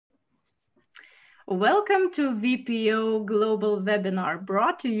Welcome to VPO Global webinar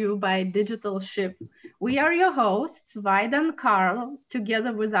brought to you by Digital Ship. We are your hosts, Vaida and Carl,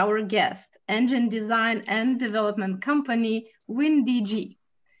 together with our guest, engine design and development company, WinGD.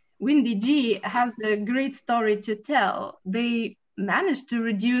 WinGD has a great story to tell. They managed to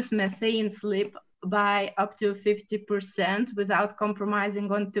reduce methane slip by up to 50% without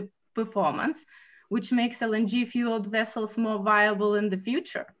compromising on performance, which makes LNG-fueled vessels more viable in the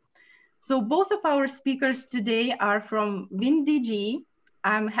future. So both of our speakers today are from WinGD.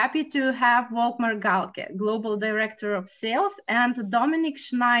 I'm happy to have Volkmar Galke, Global Director of Sales, and Dominik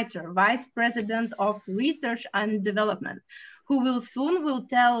Schneiter, Vice President of Research and Development, who will soon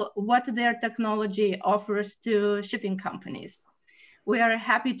tell what their technology offers to shipping companies. We are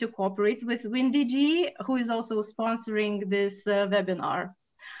happy to cooperate with WinGD, who is also sponsoring this webinar.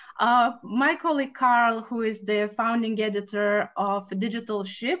 My colleague Carl, who is the founding editor of Digital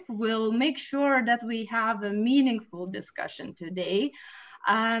Ship, will make sure that we have a meaningful discussion today.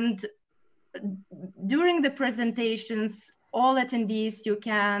 And during the presentations, all attendees, you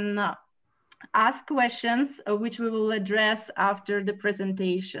can ask questions, which we will address after the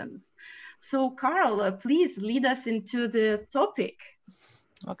presentations. So Carl, please lead us into the topic.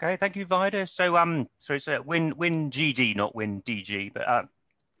 Okay, thank you, Vaida. So it's WinGD, not WinDG, but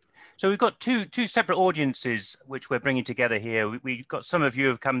so we've got two separate audiences which we're bringing together here. We've got some of you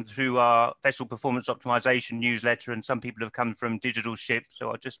have come through our vessel performance optimization newsletter, and some people have come from Digital Ship. So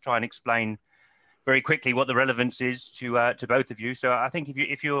I'll just try and explain very quickly what the relevance is to both of you. So I think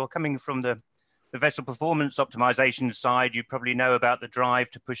if you're coming from the vessel performance optimization side, you probably know about the drive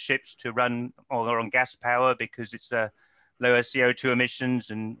to push ships to run on gas power because it's lower CO2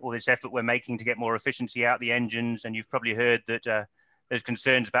 emissions and all this effort we're making to get more efficiency out the engines. And you've probably heard that there's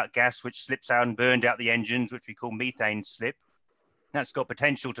concerns about gas which slips out and burned out the engines, which we call methane slip. That's got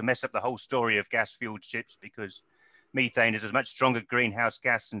potential to mess up the whole story of gas-fueled ships because methane is a much stronger greenhouse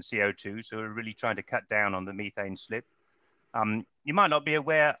gas than CO2. So we're really trying to cut down on the methane slip. You might not be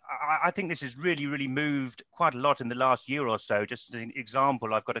aware, I think this has really moved quite a lot in the last year or so. Just as an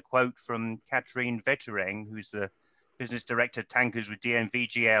example, I've got a quote from Catherine Vettereng, who's the business director of tankers with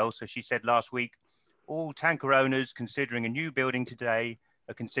DNVGL. So she said last week, all tanker owners considering a new building today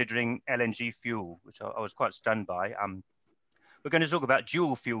are considering LNG fuel, which I was quite stunned by. We're going to talk about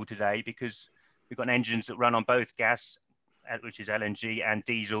dual fuel today because we've got engines that run on both gas, which is LNG, and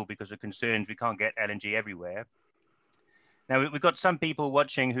diesel because of concerns we can't get LNG everywhere. Now, we've got some people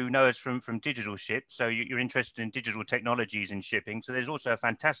watching who know us from Digital Ship, so you're interested in digital technologies in shipping. So there's also a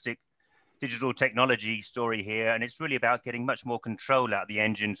fantastic digital technology story here, and it's really about getting much more control out of the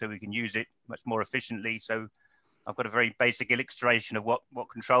engine so we can use it much more efficiently. So I've got a very basic illustration of what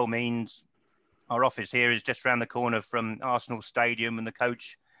control means. Our office here is just around the corner from Arsenal Stadium, and the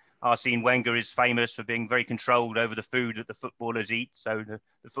coach, Arsene Wenger, is famous for being very controlled over the food that the footballers eat, so the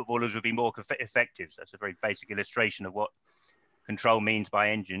footballers will be more effective. So that's a very basic illustration of what control means by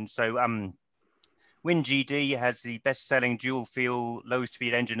engines. So WinGD has the best-selling dual-fuel,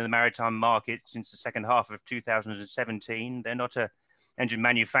 low-speed engine in the maritime market since the second half of 2017. They're not an engine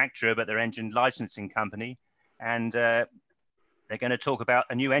manufacturer, but they're an engine licensing company. And they're going to talk about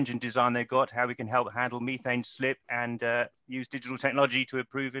a new engine design they've got, how we can help handle methane slip and use digital technology to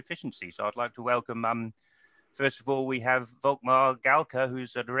improve efficiency. So I'd like to welcome, first of all, we have Volkmar Galke,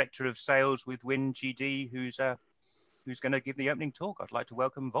 who's a director of sales with WinGD, who's going to give the opening talk. I'd like to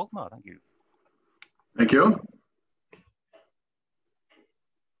welcome Volkmar. Thank you. Thank you.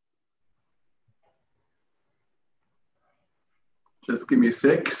 Just give me a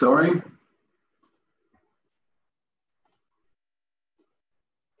sec, sorry.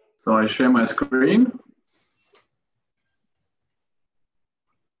 So I share my screen.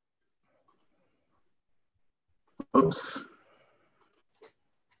 Oops.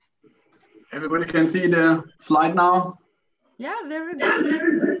 Everybody can see the slide now? Yeah, very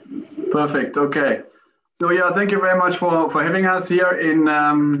good. Perfect, okay. So yeah, thank you very much for having us here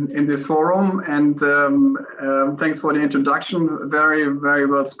in this forum, and thanks for the introduction. Very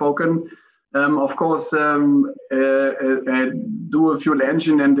well spoken. Of course, a dual fuel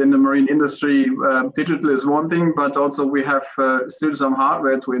engine, and in the marine industry, digital is one thing, but also we have still some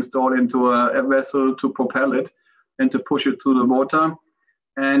hardware to install into a vessel to propel it and to push it through the water.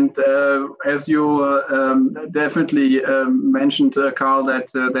 And as you definitely mentioned, Carl, that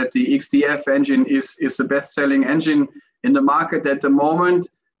the XDF engine is the best-selling engine in the market at the moment.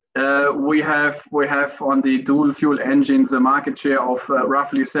 We have on the dual fuel engines a market share of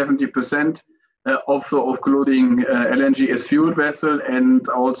roughly 70%, also including LNG as fuel vessel and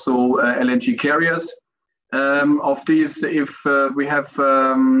also LNG carriers. Of these, if we have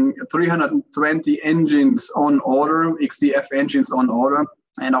 320 engines on order, XDF engines on order,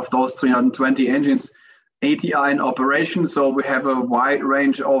 and of those 320 engines, 80 are in operation. So we have a wide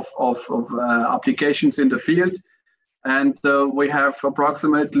range of applications in the field. And we have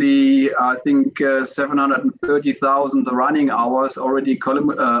approximately, I think, 730,000 running hours already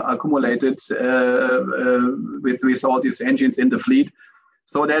accumulated with all these engines in the fleet.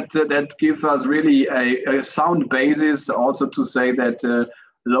 So that gives us really a sound basis also to say that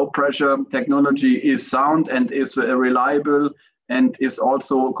low pressure technology is sound and is reliable and is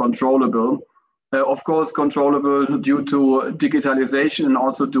also controllable. Of course, controllable due to digitalization and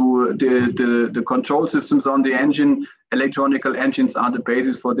also to the control systems on the engine. Electronical engines are the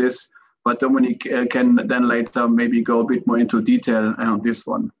basis for this, but Dominik can then later maybe go a bit more into detail on this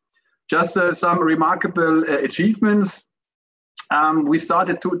one. Just some remarkable achievements. We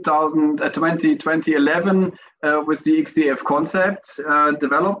started 2011 with the XDF concept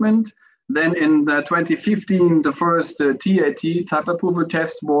development. Then in 2015, the first TAT type approval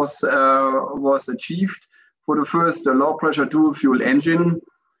test was achieved for the first low pressure dual fuel engine.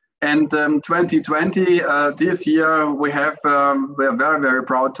 And 2020, this year, we're very, very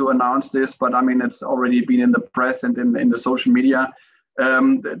proud to announce this, but I mean, it's already been in the press and in the social media.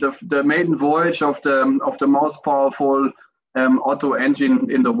 The maiden voyage of the most powerful Otto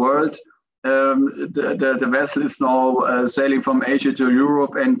engine in the world. The vessel is now sailing from Asia to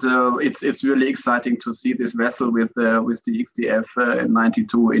Europe, and it's really exciting to see this vessel with the XDF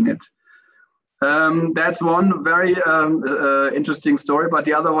 92 in it. That's one very interesting story, but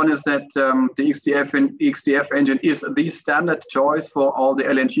the other one is that the XDF engine is the standard choice for all the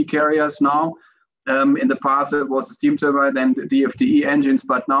LNG carriers now. In the past, it was steam turbine and DFDE engines,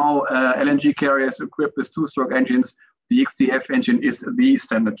 but now LNG carriers equipped with two-stroke engines, the XDF engine is the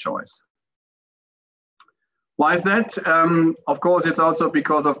standard choice. Why is that? Of course, it's also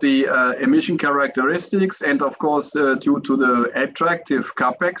because of the emission characteristics and of course due to the attractive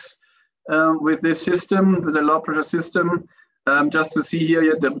CAPEX with this system, with the low pressure system. Just to see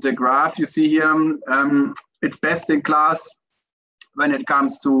here the graph you see here, it's best in class when it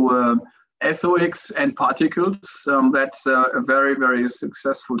comes to SOx and particles. That's a very, very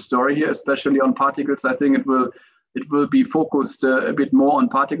successful story here, especially on particles. I think it will be focused a bit more on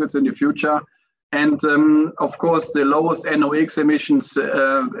particles in the future. And of course, the lowest NOx emissions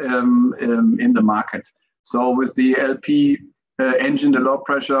in the market. So with the LP engine, the low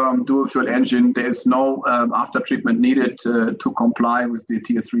pressure dual fuel engine, there is no after treatment needed to comply with the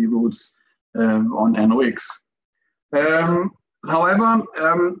Tier 3 rules on NOx. However,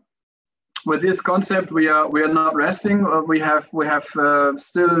 with this concept, we are not resting. We have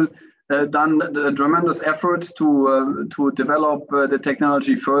still done the tremendous efforts to develop the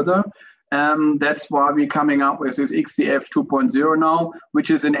technology further. That's why we're coming up with this XDF 2.0 now, which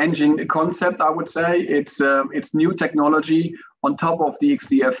is an engine concept, I would say. It's new technology on top of the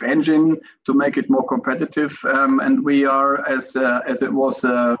XDF engine to make it more competitive. And we are, as it was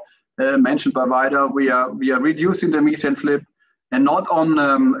mentioned by Vaida, we are reducing the methane slip, and not on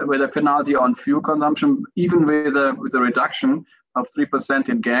with a penalty on fuel consumption, even with a reduction of 3%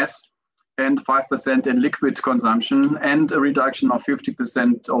 in gas and 5% in liquid consumption, and a reduction of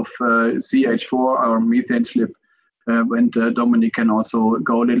 50% of CH4 or methane slip. And Dominik can also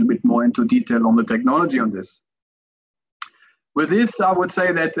go a little bit more into detail on the technology on this. With this, I would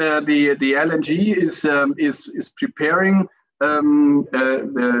say that the LNG is preparing the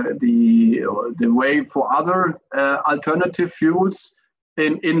way for other alternative fuels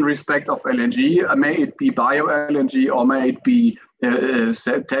in respect of LNG. May it be bio LNG or may it be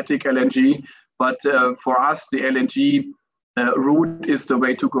synthetic LNG, but for us, the LNG route is the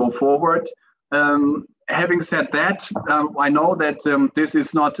way to go forward. Having said that, I know that this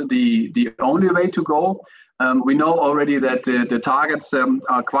is not the only way to go. We know already that the targets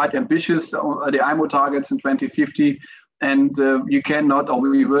are quite ambitious, the IMO targets in 2050, and you cannot, or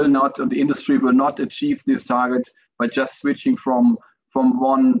we will not, or the industry will not achieve this target by just switching from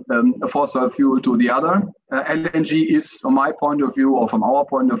one fossil fuel to the other. LNG is, from my point of view, or from our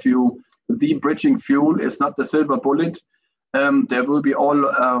point of view, the bridging fuel. Is not the silver bullet. There will be all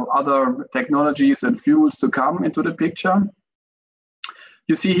other technologies and fuels to come into the picture.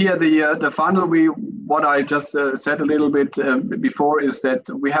 You see here the funnel. What I just said a little bit before is that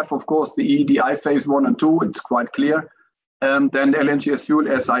we have, of course, the EEDI phase 1 and 2. It's quite clear. Then LNG as fuel,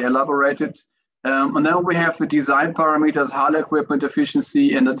 as I elaborated. And then we have the design parameters, hull equipment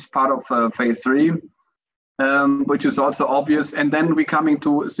efficiency, and that's part of phase 3, which is also obvious. And then we're coming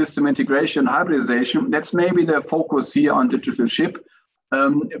to system integration, hybridization. That's maybe the focus here on digital ship.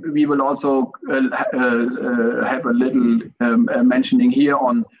 We will also have a little mentioning here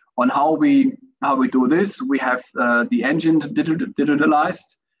on how we do this. We have the engine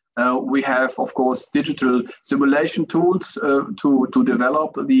digitalized. We have, of course, digital simulation tools to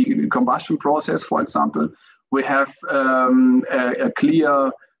develop the combustion process, for example. We have a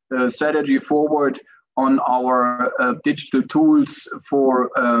clear strategy forward on our digital tools for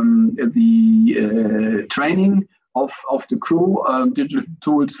the training of the crew, digital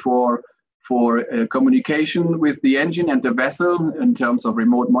tools for communication with the engine and the vessel in terms of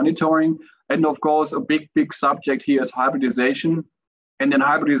remote monitoring. And of course, a big subject here is hybridization. And in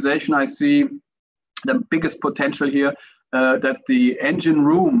hybridization, I see the biggest potential here that the engine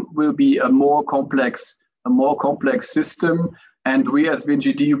room will be a more complex system. And we as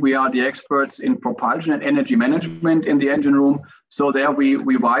WinGD, we are the experts in propulsion and energy management in the engine room. So there we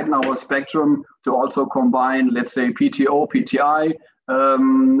widen our spectrum to also combine, let's say, PTO, PTI,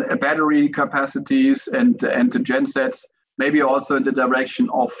 battery capacities and the gensets, maybe also in the direction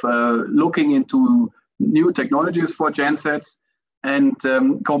of looking into new technologies for gensets, and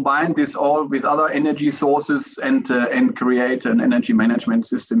combine this all with other energy sources and create an energy management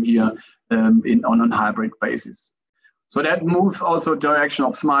system here on a hybrid basis. So that moves also direction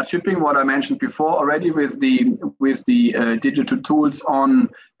of smart shipping, what I mentioned before already with the digital tools on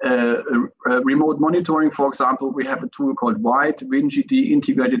remote monitoring. For example, we have a tool called WinGD,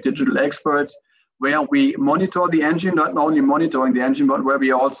 Integrated Digital Experts, where we monitor the engine, not only monitoring the engine, but where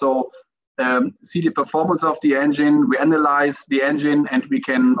we also see the performance of the engine, we analyze the engine, and we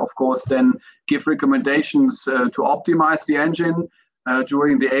can, of course, then give recommendations to optimize the engine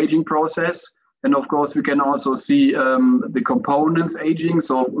during the aging process. And of course, we can also see the components aging,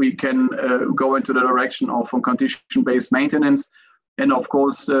 so we can go into the direction of condition-based maintenance, and of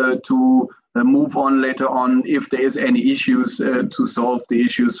course, to move on later on if there is any issues to solve the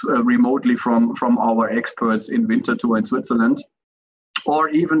issues remotely from our experts in Winterthur in Switzerland. Or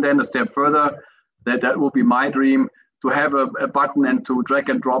even then a step further, that will be my dream, to have a button and to drag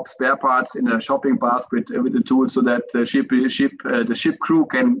and drop spare parts in a shopping basket with the tool, so that the ship crew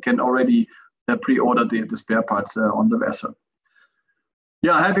can already pre-order the spare parts on the vessel.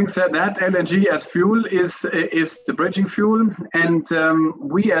 Yeah, having said that, LNG as fuel is the bridging fuel, and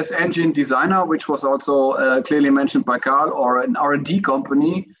we as engine designer, which was also clearly mentioned by Carl, or an R&D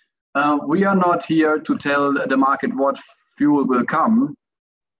company, we are not here to tell the market what fuel will come.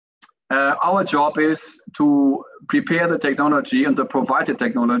 Our job is to prepare the technology and to provide the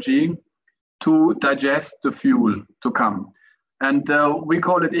technology to digest the fuel to come. And we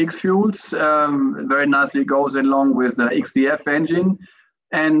call it X-Fuels. Very nicely goes along with the XDF engine.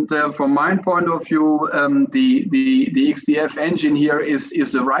 And from my point of view, the XDF engine here is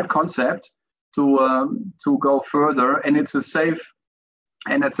the right concept to go further, and it's a safe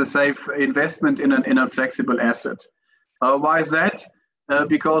investment in a flexible asset. Why is that?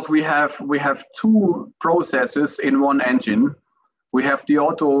 Because we have two processes in one engine. We have the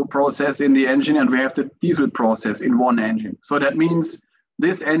auto process in the engine, and we have the diesel process in one engine. So that means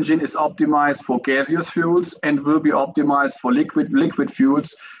this engine is optimized for gaseous fuels and will be optimized for liquid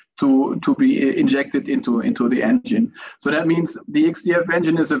fuels to be injected into the engine. So that means the XDF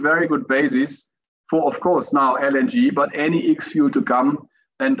engine is a very good basis for, of course, now LNG, but any X-fuel to come.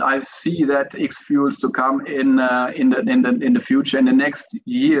 And I see that X-fuels to come in the future, in the next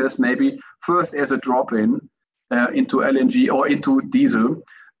years, maybe first as a drop-in into LNG or into diesel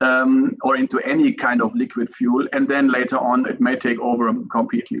or into any kind of liquid fuel, and then later on it may take over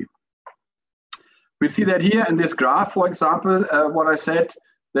completely. We see that here in this graph, for example, what I said,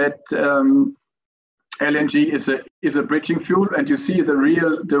 that LNG is a bridging fuel, and you see the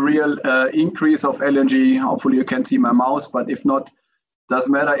real increase of LNG. Hopefully you can see my mouse, but if not,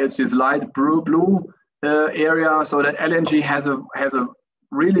 doesn't matter. It's this light blue area, so that LNG has a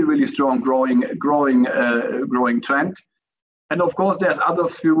really strong growing trend. And of course, there's other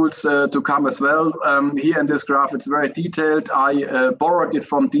fuels to come as well. Here in this graph, it's very detailed. I borrowed it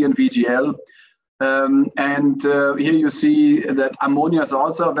from DNVGL. And here you see that ammonia is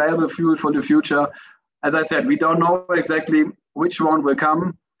also a valuable fuel for the future. As I said, we don't know exactly which one will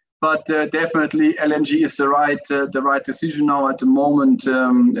come, but definitely LNG is the right decision now at the moment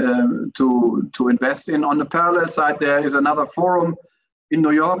to invest in. On the parallel side, there is another forum in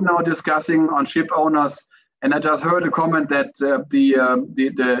New York now discussing on ship owners, and I just heard a comment that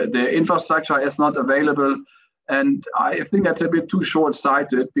the infrastructure is not available, and I think that's a bit too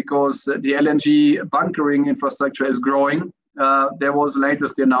short-sighted, because the LNG bunkering infrastructure is growing. There was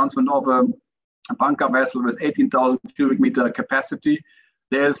latest the announcement of a bunker vessel with 18,000 cubic meter capacity.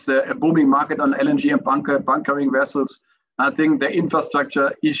 There's a booming market on LNG and bunkering vessels. I think the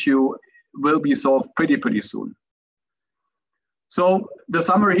infrastructure issue will be solved pretty soon. So the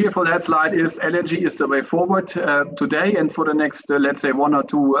summary here for that slide is LNG is the way forward today and for the next, let's say, 1 or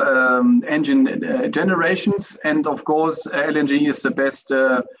 2 engine generations. And of course, LNG is the best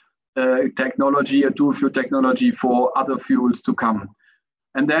technology, a dual fuel technology for other fuels to come.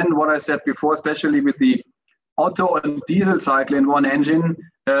 And then what I said before, especially with the Otto and diesel cycle in one engine,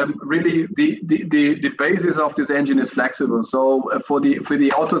 really the basis of this engine is flexible. So for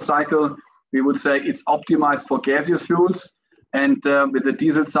the Otto cycle, we would say it's optimized for gaseous fuels. And with the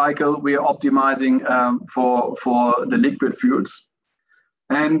diesel cycle, we are optimizing for the liquid fuels.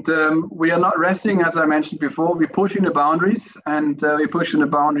 And we are not resting, as I mentioned before. We're pushing the boundaries, and we're pushing the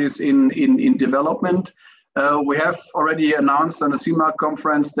boundaries in development. We have already announced on the CMAC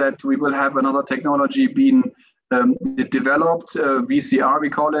conference that we will have another technology being developed, VCR we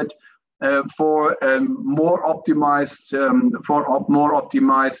call it, for more optimized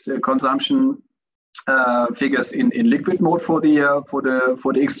consumption figures in liquid mode for the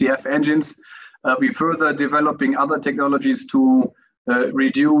XDF engines. We're further developing other technologies to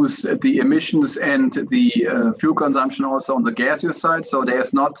reduce the emissions and the fuel consumption also on the gaseous side. So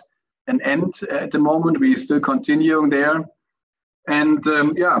there's not an end at the moment. We're still continuing there. And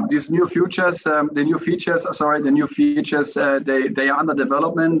yeah, these new features, the new features, they are under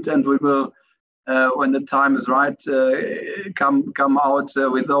development, and we will, when the time is right, come out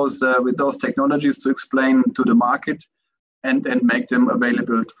with those technologies to explain to the market and make them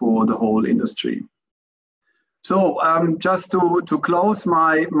available for the whole industry. So just to close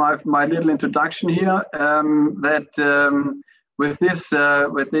my little introduction here, with this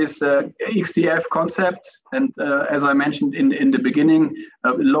XDF concept, and as I mentioned in the beginning,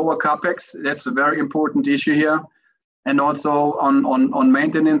 lower capex, that's a very important issue here. And also on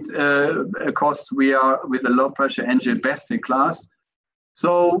maintenance costs, we are with a low pressure engine best in class.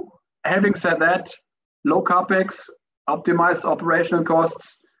 So having said that, low capex, optimized operational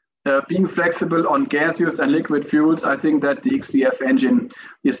costs, being flexible on gaseous and liquid fuels, I think that the XDF engine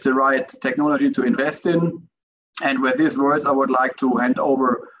is the right technology to invest in. And with these words, I would like to hand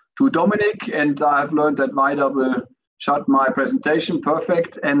over to Dominik, and I have learned that Vaida will shut my presentation.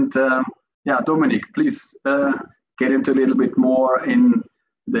 Perfect. And yeah, Dominik, please get into a little bit more in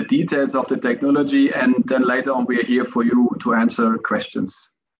the details of the technology, and then later on we are here for you to answer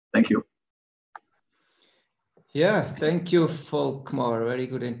questions. Thank you. Yeah, thank you, Volkmar. Very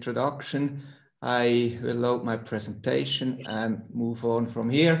good introduction. I will load my presentation and move on from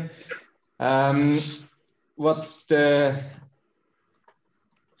here. What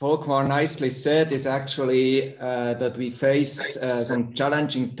Volkmar nicely said is actually that we face some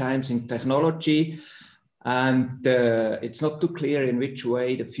challenging times in technology, and it's not too clear in which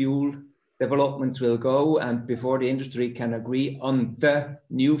way the fuel developments will go. And before the industry can agree on the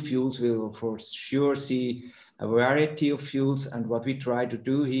new fuels, we will for sure see a variety of fuels. And what we try to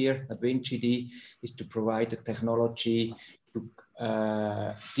do here at WinGD is to provide the technology to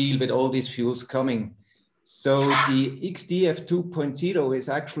deal with all these fuels coming. So the XDF 2.0 is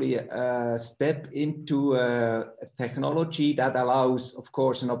actually a step into a technology that allows, of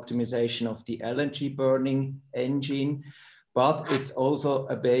course, an optimization of the LNG burning engine, but it's also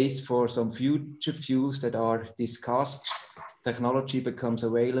a base for some future fuels that are discussed. Technology becomes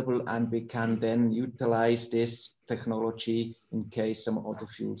available, and we can then utilize this technology in case some other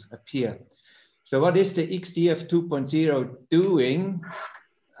fuels appear. So what is the XDF 2.0 doing?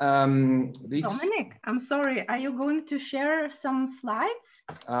 Dominik, I'm sorry, are you going to share some slides?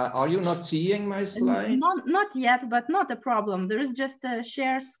 Are you not seeing my slide? Not yet, but not a problem. There is just a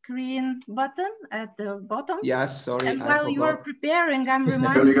share screen button at the bottom. Yes, sorry. And while you are preparing, I'm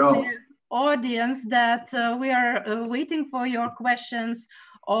reminding the audience that we are waiting for your questions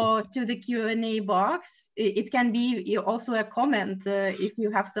or to the Q&A box. It can be also a comment if you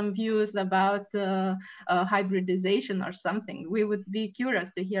have some views about hybridization or something. We would be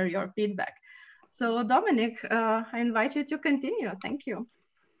curious to hear your feedback. So Dominik, I invite you to continue. Thank you.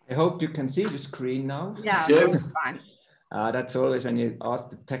 I hope you can see the screen now. Yeah, yes. That's fine. That's always when you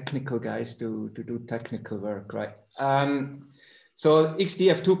ask the technical guys to do technical work, right? So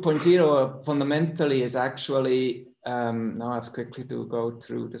XDF 2.0 fundamentally is actually, now I have quickly to go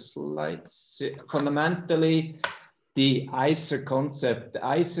through the slides. Fundamentally, the ICER concept. The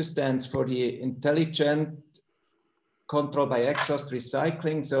ICER stands for the Intelligent Control by Exhaust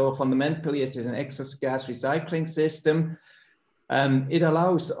Recycling. So fundamentally, it is an exhaust gas recycling system. It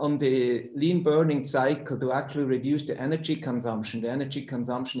allows on the lean burning cycle to actually reduce the energy consumption. The energy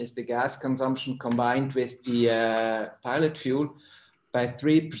consumption is the gas consumption combined with the pilot fuel by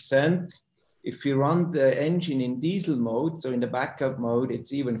 3%. If you run the engine in diesel mode, so in the backup mode,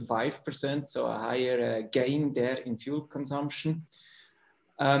 it's even 5%, so a higher gain there in fuel consumption.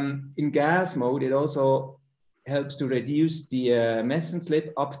 In gas mode, it also helps to reduce the methane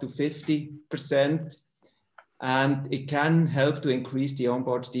slip up to 50%, and it can help to increase the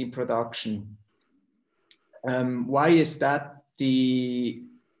onboard steam production. Why is that? The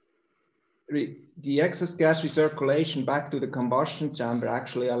exhaust gas recirculation back to the combustion chamber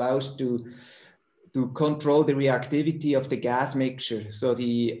actually allows to control the reactivity of the gas mixture. So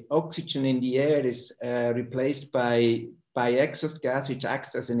the oxygen in the air is replaced by exhaust gas, which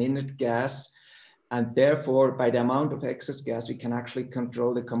acts as an inert gas. And therefore, by the amount of exhaust gas, we can actually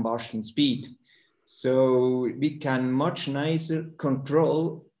control the combustion speed. So we can much nicer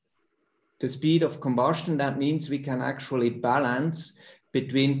control the speed of combustion. That means we can actually balance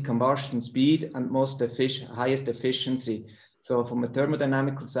between combustion speed and highest efficiency. So from a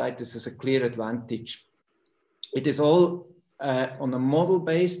thermodynamical side, this is a clear advantage. It is all on a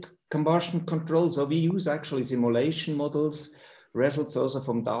model-based combustion control. So we use actually simulation models, results also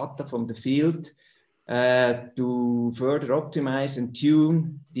from data from the field, to further optimize and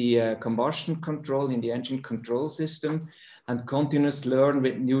tune the combustion control in the engine control system, and continuously learn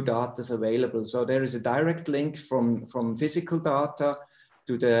with new data available. So there is a direct link from physical data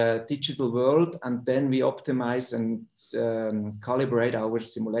to the digital world, and then we optimize and calibrate our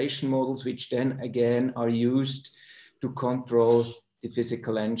simulation models, which then again are used to control the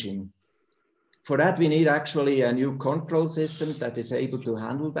physical engine. For that, we need actually a new control system that is able to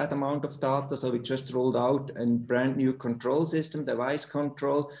handle that amount of data. So we just rolled out a brand new control system, device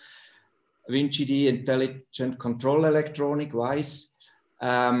control, WinGD intelligent control electronic WISE.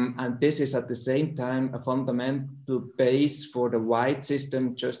 And this is at the same time a fundamental base for the wide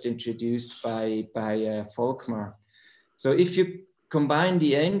system just introduced by Volkmar. So if you combine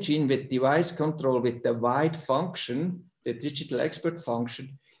the engine with device control with the wide function, the digital expert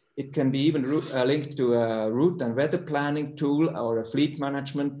function, it can be even linked to a route and weather planning tool or a fleet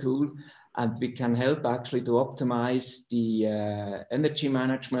management tool. And we can help actually to optimize the energy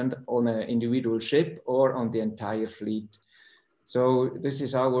management on an individual ship or on the entire fleet. So this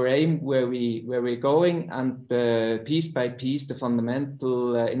is our aim, where we're going, and piece by piece, the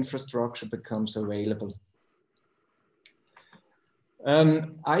fundamental infrastructure becomes available.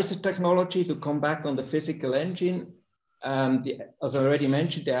 ICER technology, to come back on the physical engine, as I already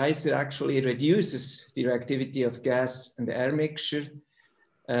mentioned, the ICER actually reduces the reactivity of gas and air mixture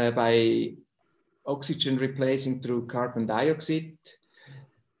by oxygen replacing through carbon dioxide.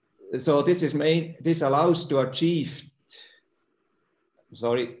 So this allows to achieve,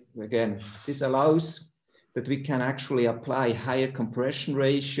 this allows that we can actually apply higher compression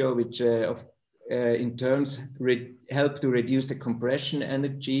ratio, which in terms help to reduce the compression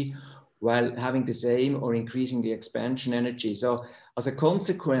energy while having the same or increasing the expansion energy. So as a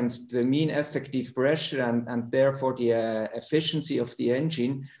consequence, the mean effective pressure and therefore the efficiency of the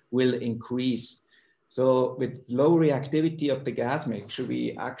engine will increase. So with low reactivity of the gas mixture,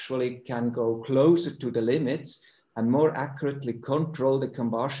 we actually can go closer to the limits and more accurately control the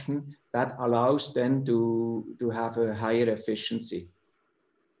combustion. That allows then to have a higher efficiency.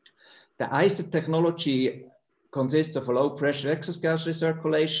 The ICER technology consists of a low pressure exhaust gas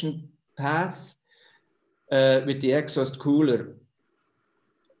recirculation path with the exhaust cooler.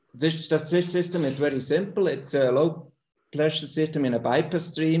 This system is very simple. It's a low pressure system in a bypass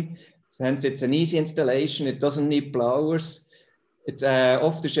stream. Hence, it's an easy installation. It doesn't need blowers. It's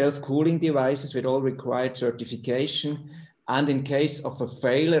off-the-shelf cooling devices with all required certification. And in case of a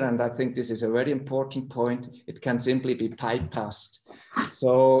failure, and I think this is a very important point, it can simply be bypassed.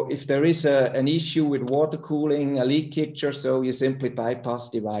 So if there is an issue with water cooling, a leakage or so, you simply bypass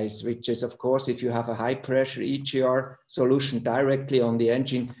the device, which is, of course, if you have a high pressure EGR solution directly on the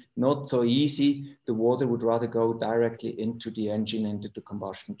engine, not so easy. The water would rather go directly into the engine, into the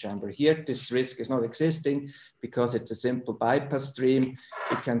combustion chamber. Here, this risk is not existing because it's a simple bypass stream.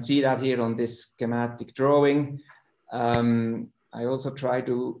 You can see that here on this schematic drawing. I also try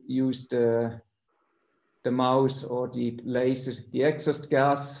to use the mouse or the laser. The exhaust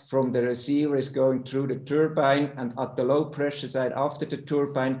gas from the receiver is going through the turbine, and at the low pressure side after the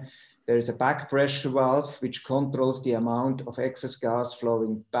turbine, there is a back pressure valve which controls the amount of exhaust gas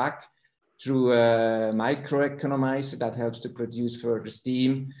flowing back through a microeconomizer that helps to produce further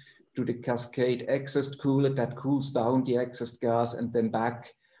steam, to the cascade exhaust cooler that cools down the exhaust gas, and then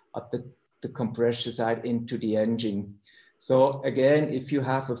back at the compressor side into the engine. So again, if you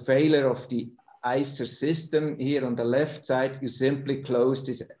have a failure of the ICER system here on the left side, you simply close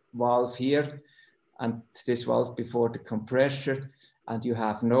this valve here and this valve before the compressor, and you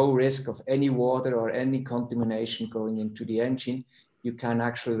have no risk of any water or any contamination going into the engine, you can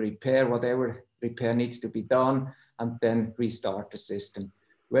actually repair whatever repair needs to be done and then restart the system.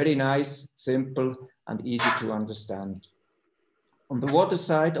 Very nice, simple, and easy to understand. On the water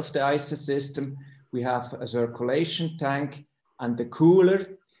side of the ISA system, we have a circulation tank and the cooler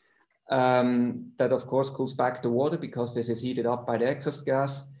that of course cools back the water because this is heated up by the exhaust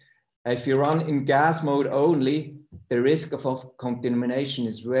gas. If you run in gas mode only, the risk of contamination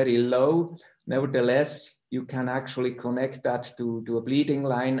is very low. Nevertheless, you can actually connect that to a bleeding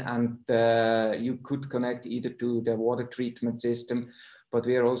line, and you could connect either to the water treatment system, but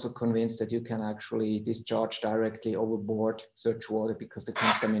we are also convinced that you can actually discharge directly overboard such water because the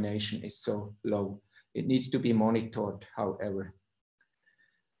contamination is so low. It needs to be monitored, however.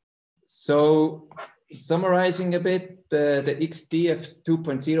 So summarizing a bit, the XDF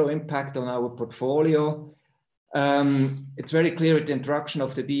 2.0 impact on our portfolio. It's very clear with the introduction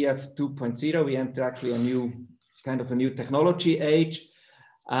of the DF 2.0, we enter actually a new technology age,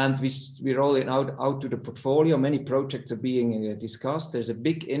 and we roll it out to the portfolio. Many projects are being discussed. There's a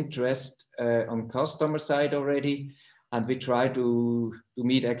big interest on customer side already, and we try to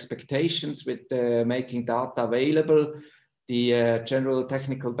meet expectations with making data available. The general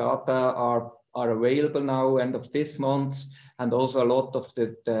technical data are available now end of this month, and also a lot of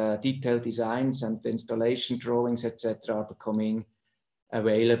the detailed designs and the installation drawings, etc., are becoming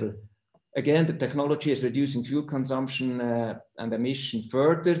available. Again, the technology is reducing fuel consumption and emission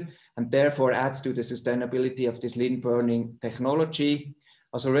further, and therefore adds to the sustainability of this lean burning technology.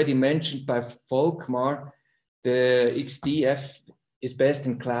 As already mentioned by Volkmar, the XDF is best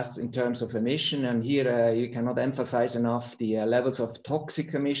in class in terms of emission, and here you cannot emphasize enough the levels of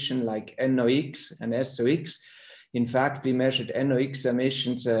toxic emission like NOx and SOx. In fact, we measured NOx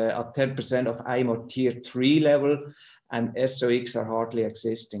emissions at 10% of IMO tier 3 level, and SOx are hardly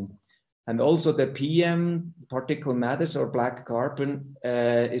existing. And also the PM, particulate matters or black carbon,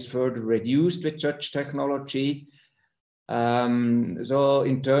 is further reduced with such technology. So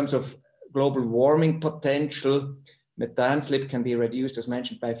in terms of global warming potential, methane slip can be reduced, as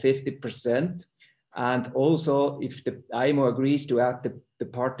mentioned, by 50%. And also, if the IMO agrees to add the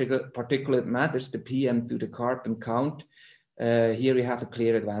particulate matters, the PM, to the carbon count, here we have a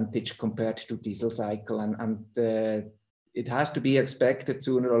clear advantage compared to diesel cycle. And it has to be expected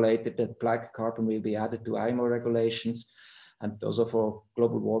sooner or later that black carbon will be added to IMO regulations. And also for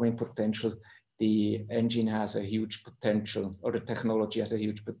global warming potential, the engine has a huge potential, or the technology has a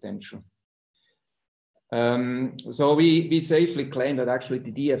huge potential. So we safely claim that actually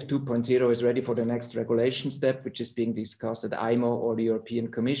the DF 2.0 is ready for the next regulation step, which is being discussed at IMO or the European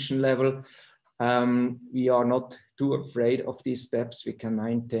Commission level. We are not too afraid of these steps. We can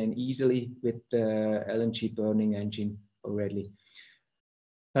maintain easily with the LNG burning engine already.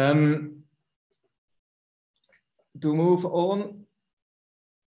 To move on,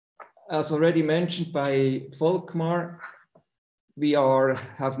 as already mentioned by Volkmar, we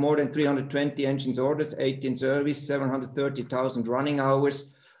have more than 320 engines orders, 18 service, 730,000 running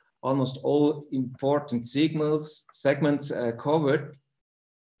hours, almost all important segments covered.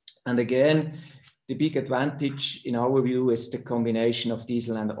 And again, the big advantage in our view is the combination of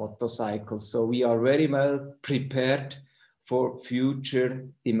diesel and Otto cycles. So we are very well prepared for future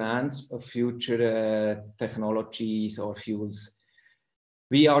demands of future technologies or fuels.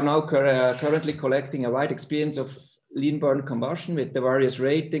 We are now currently collecting a wide experience of lean burn combustion with the various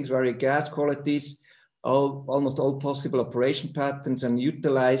ratings, various gas qualities, almost all possible operation patterns, and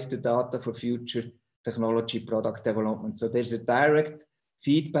utilize the data for future technology product development. So there's a direct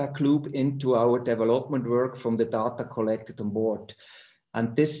feedback loop into our development work from the data collected on board.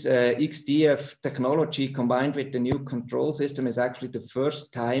 And this XDF technology combined with the new control system is actually the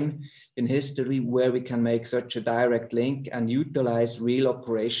first time in history where we can make such a direct link and utilize real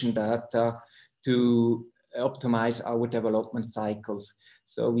operation data to optimize our development cycles.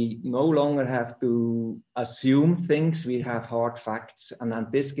 So we no longer have to assume things, we have hard facts, and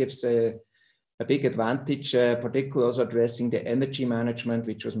this gives a big advantage, particularly also addressing the energy management,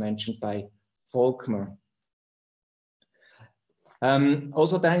 which was mentioned by Volkmar.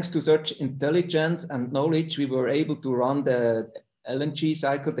 Also, thanks to such intelligence and knowledge, we were able to run the LNG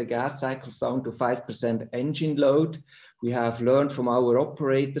cycle, the gas cycle, down to 5% engine load. We have learned from our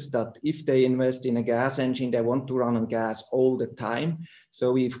operators that if they invest in a gas engine, they want to run on gas all the time.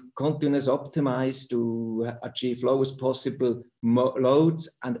 So we've continuously optimized to achieve lowest possible loads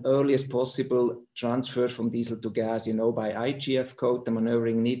and earliest possible transfers from diesel to gas. You know, by IGF code, the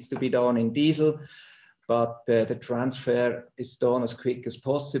maneuvering needs to be done in diesel, but the transfer is done as quick as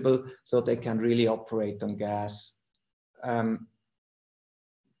possible so they can really operate on gas.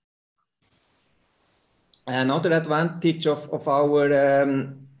 Another advantage of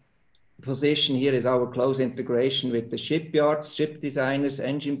our position here is our close integration with the shipyards, ship designers,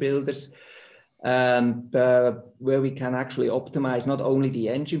 engine builders, where we can actually optimize not only the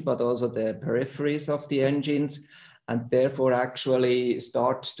engine, but also the peripheries of the engines, and therefore actually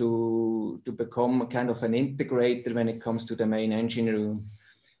start to become kind of an integrator when it comes to the main engine room.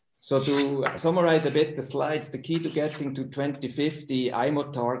 So to summarize a bit the slides, the key to getting to 2050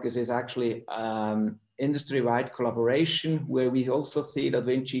 IMO targets is actually industry-wide collaboration, where we also see that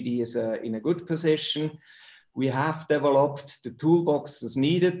WinGD is in a good position. We have developed the toolboxes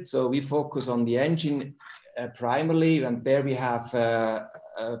needed, so we focus on the engine primarily, and there we have a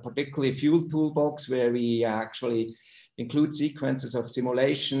particularly fuel toolbox where we actually include sequences of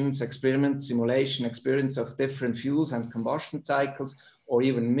simulations, experiments, simulation, experience of different fuels and combustion cycles, or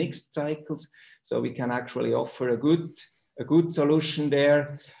even mixed cycles. So we can actually offer a good solution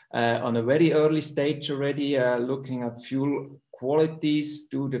there on a very early stage already, looking at fuel qualities,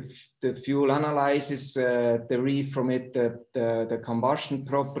 do the fuel analysis, derive from it the combustion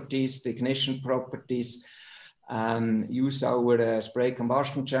properties, the ignition properties, use our spray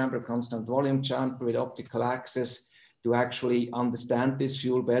combustion chamber, constant volume chamber with optical access to actually understand this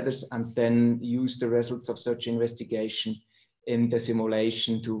fuel better, and then use the results of such investigation in the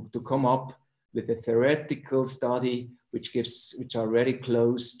simulation to come up with a theoretical study which are very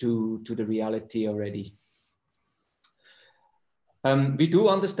close to the reality already. We do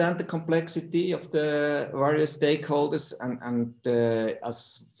understand the complexity of the various stakeholders, and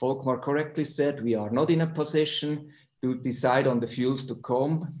as Volkmar correctly said, we are not in a position to decide on the fuels to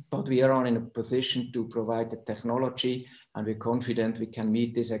come, but we are in a position to provide the technology, and we're confident we can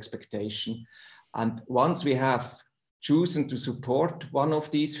meet this expectation. And once we have chosen to support one of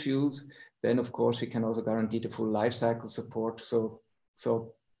these fuels, then of course we can also guarantee the full life cycle support, so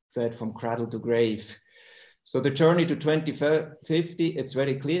said from cradle to grave. So the journey to 2050, it's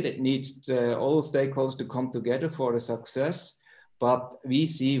very clear it needs all stakeholders to come together for a success, but we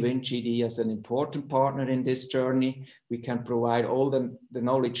see WinGD as an important partner in this journey. We can provide all the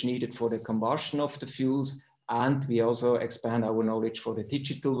knowledge needed for the combustion of the fuels, and we also expand our knowledge for the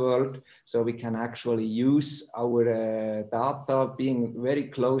digital world, so we can actually use our data being very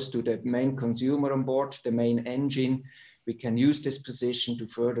close to the main consumer on board, the main engine. We can use this position to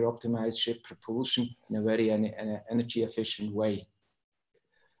further optimize ship propulsion in a very energy efficient way.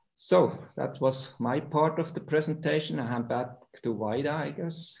 So that was my part of the presentation. I hand back to Vaida, I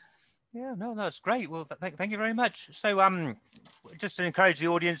guess. Yeah, no, that's great. Well, thank you very much. So just to encourage the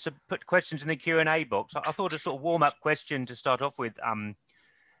audience to put questions in the Q&A box, I thought a sort of warm-up question to start off with.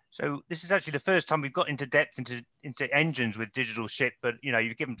 So this is actually the first time we've got into depth into engines with digital ship, but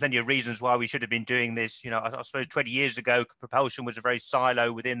you've given plenty of reasons why we should have been doing this. I suppose 20 years ago, propulsion was a very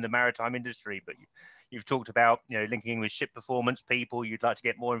silo within the maritime industry, but you've talked about linking with ship performance people. You'd like to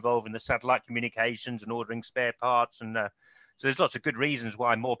get more involved in the satellite communications and ordering spare parts, and so there's lots of good reasons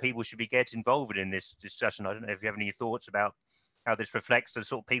why more people should be getting involved in this discussion. I don't know if you have any thoughts about how this reflects the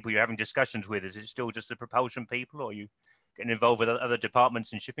sort of people you're having discussions with. Is it still just the propulsion people, or are you getting involved with other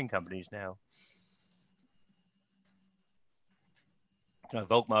departments and shipping companies now?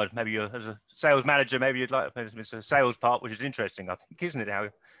 Volkmar, maybe you're as a sales manager, maybe you'd like, it's a sales part, which is interesting, I think, isn't it?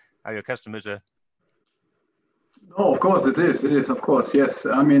 How your customers are. No, of course it is. It is, of course, yes.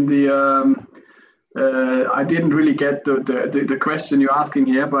 I mean, I didn't really get the question you're asking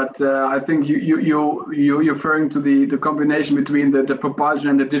here, but I think you're referring to the combination between the propulsion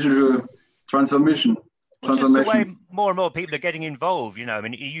and the digital transformation. Well, just the way more and more people are getting involved. I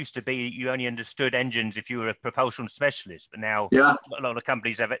mean, it used to be you only understood engines if you were a propulsion specialist, but now a lot of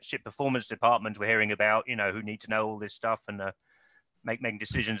companies have ship performance departments we're hearing about, who need to know all this stuff and making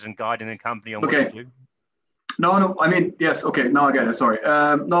decisions and guiding the company on what to do. No, I mean, yes, okay, now I get it, sorry.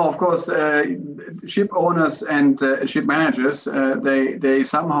 No, of course, ship owners and ship managers, they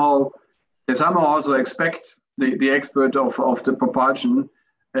somehow also expect the expert of the propulsion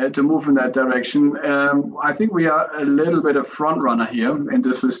to move in that direction. I think we are a little bit of front runner here in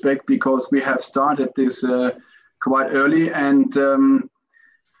this respect, because we have started this quite early, and I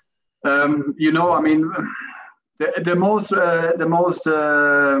mean, the most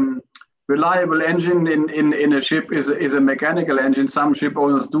reliable engine in a ship is a mechanical engine. Some ship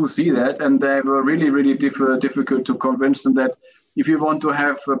owners do see that, and they were really difficult to convince them that if you want to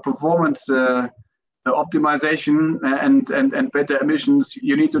have performance optimization and better emissions,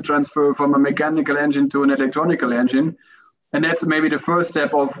 you need to transfer from a mechanical engine to an electronical engine, and that's maybe the first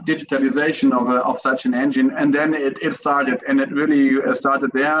step of digitalization of such an engine. And then it started, and it really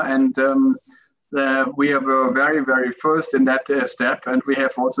started there. And we are very, very first in that step, and we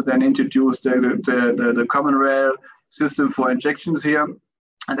have also then introduced the common rail system for injections here,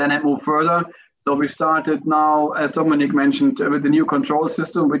 and then I move further. So we started now, as Dominik mentioned, with the new control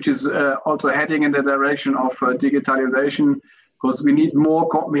system, which is also heading in the direction of digitalization, because we need more.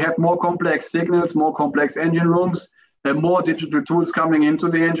 We have more complex signals, more complex engine rooms, more digital tools coming into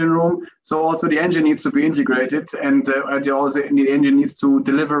the engine room. So also the engine needs to be integrated, and also the engine needs to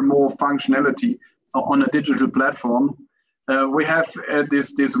deliver more functionality on a digital platform. We have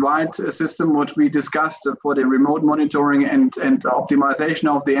this wide system, which we discussed for the remote monitoring and optimization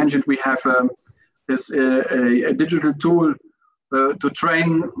of the engine. We have a digital tool to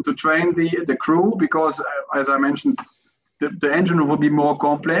train the crew, because as I mentioned, the engine room will be more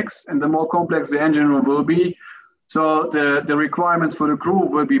complex, and the more complex the engine room will be, so the requirements for the crew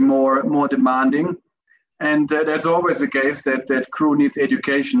will be more demanding. And that's always the case, that crew needs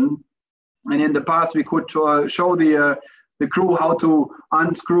education. And in the past, we could show the crew how to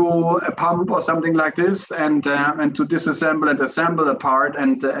unscrew a pump or something like this, and to disassemble and assemble a part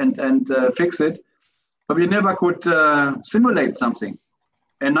and fix it. But we never could simulate something.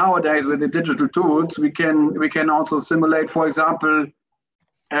 And nowadays, with the digital tools, we can also simulate, for example,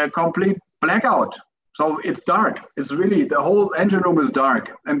 a complete blackout. So it's dark. It's really, the whole engine room is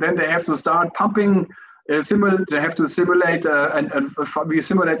dark, and then they have to start pumping. They have to simulate we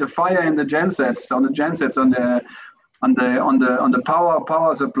simulate a fire in the gensets on the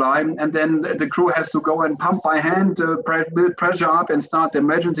power supply, and then the crew has to go and pump by hand, build pressure up, and start the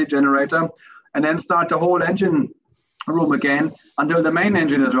emergency generator, and then start the whole engine room again until the main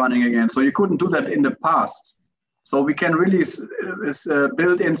engine is running again. So you couldn't do that in the past. So we can really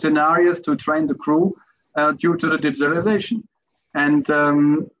build in scenarios to train the crew due to the digitalization, and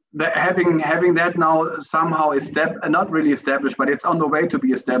having that now somehow not really established, but it's on the way to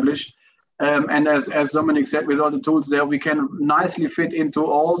be established. And as Dominik said, with all the tools there, we can nicely fit into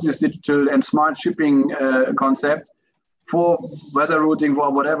all this digital and smart shipping concept for weather routing,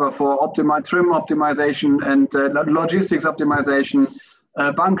 or whatever, for trim optimization and logistics optimization,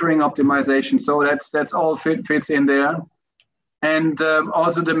 bunkering optimization. So that's all fits in there. And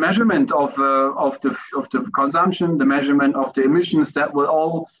also the measurement of the consumption, the measurement of the emissions, that will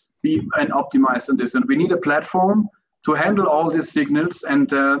all be optimized on this. And we need a platform to handle all these signals, and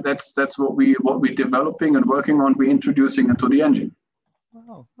that's what we're developing and working on. We're introducing into the engine.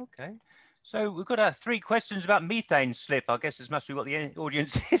 Oh, okay. So we've got 3 questions about methane slip. I guess this must be what the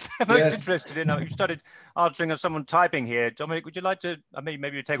audience is most interested in. You started answering on someone typing here. Dominik, would you like to? I mean,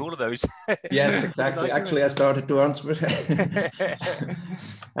 maybe you take all of those. Yes, exactly. Actually, I started to answer.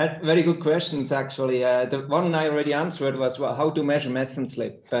 Very good questions, actually. The one I already answered was, well, how to measure methane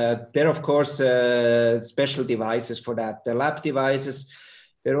slip. There are, of course, special devices for that. The lab devices,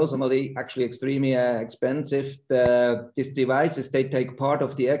 they're also not actually extremely expensive. These devices, they take part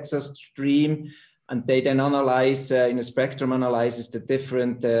of the exhaust stream, and they then analyze in a spectrum analysis the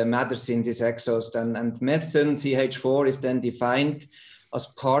different matters in this exhaust. And methane, CH4, is then defined as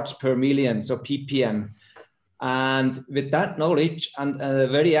parts per million, so ppm. And with that knowledge and a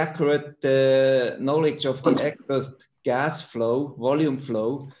very accurate knowledge of the exhaust gas flow, volume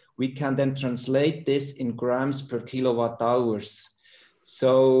flow, we can then translate this in grams per kilowatt hours.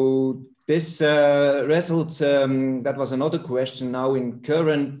 So this results, that was another question now in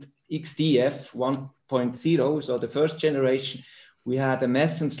current XDF 1.0, so the first generation, we had a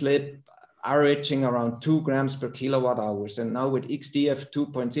methane slip averaging around 2 grams per kilowatt hours. And now with XDF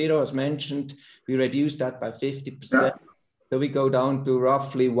 2.0, as mentioned, we reduced that by 50%. Yeah. So we go down to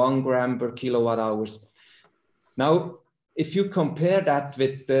roughly 1 gram per kilowatt hours. Now, if you compare that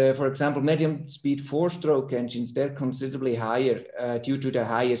with, for example, medium speed 4-stroke engines, they're considerably higher due to the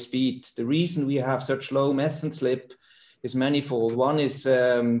higher speed. The reason we have such low methane slip is manifold. One is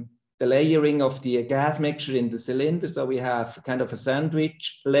the layering of the gas mixture in the cylinder. So we have kind of a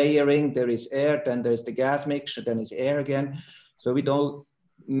sandwich layering. There is air, then there's the gas mixture, then is air again. So we don't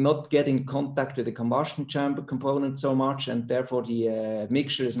not get in contact with the combustion chamber component so much, and therefore the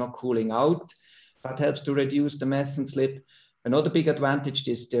mixture is not cooling out. That helps to reduce the methane slip. Another big advantage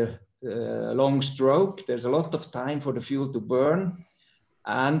is the long stroke. There's a lot of time for the fuel to burn,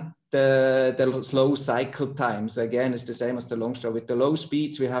 and the slow cycle times. Again, it's the same as the long stroke. With the low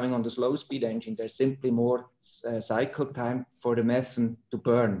speeds we're having on the slow speed engine, there's simply more cycle time for the methane to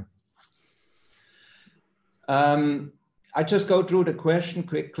burn. I just go through the question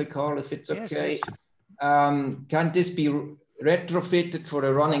quickly, Carl, if it's okay. Yes. Can this be retrofitted for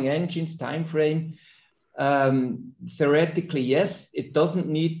a running engine's time frame? Theoretically, yes. It doesn't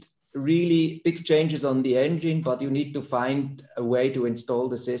need really big changes on the engine, but you need to find a way to install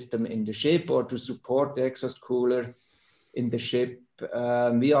the system in the ship or to support the exhaust cooler in the ship.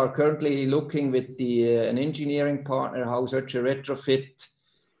 We are currently looking with an engineering partner how such a retrofit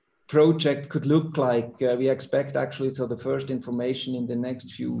project could look like. We expect actually the first information in the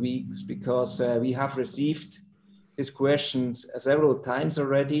next few weeks, because we have received these questions several times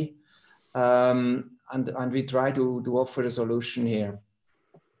already, and we try to offer a solution here.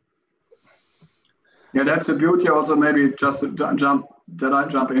 Yeah, that's the beauty also, maybe just to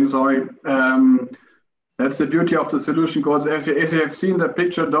jump in, sorry. That's the beauty of the solution, because as you have seen the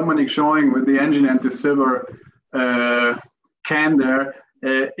picture Dominik showing with the engine and the silver can there,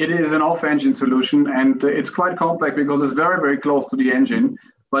 it is an off-engine solution, and it's quite complex because it's very, very close to the engine,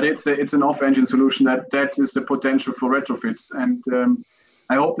 but it's an off-engine solution that is the potential for retrofits. And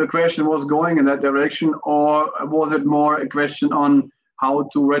I hope the question was going in that direction, or was it more a question on how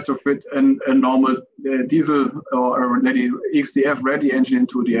to retrofit a normal diesel or XDF ready engine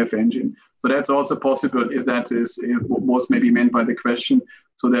into the F engine? So that's also possible, if that is what was maybe meant by the question,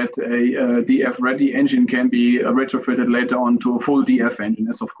 so that a DF ready engine can be retrofitted later on to a full DF engine.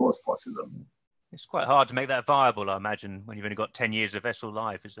 Is of course possible. It's quite hard to make that viable, I imagine, when you've only got 10 years of vessel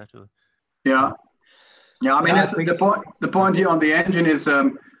life. Is that a... Yeah. I mean, the point here on the engine is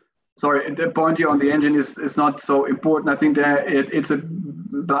the point here on the engine is not so important. I think that it's a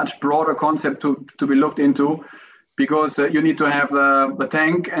much broader concept to be looked into, because you need to have a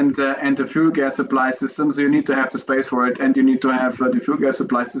tank and a fuel gas supply system. So you need to have the space for it, and you need to have the fuel gas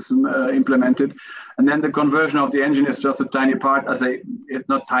supply system implemented. And then the conversion of the engine is just a tiny part. I say it's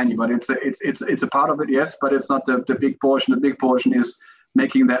not tiny, but it's a part of it, yes, but it's not the big portion. The big portion is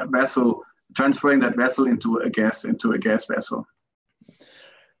making that vessel, transferring that vessel into a gas vessel.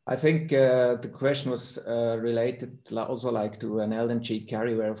 I think the question was related also like to an LNG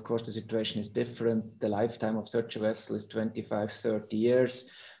carrier, where of course the situation is different. The lifetime of such a vessel is 25, 30 years,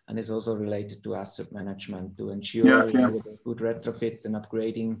 and is also related to asset management to ensure with a good retrofit and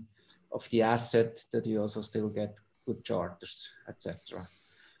upgrading of the asset that you also still get good charters, etc.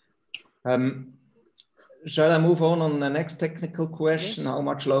 Shall I move on the next technical question? Yes. How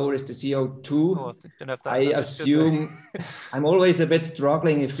much lower is the CO2? Oh, I assume I'm always a bit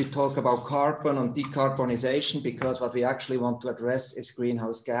struggling if we talk about carbon and decarbonization, because what we actually want to address is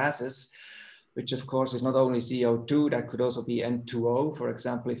greenhouse gases, which of course is not only CO2, that could also be N2O, for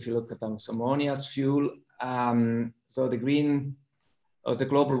example, if you look at ammonia as fuel. So the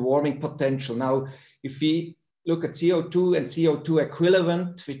global warming potential. Now, if we look at CO2 and CO2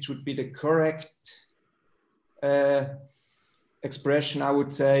 equivalent, which would be the correct expression, I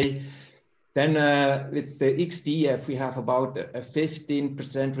would say, then with the XDF, we have about a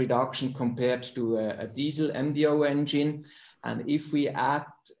 15% reduction compared to a diesel MDO engine. And if we add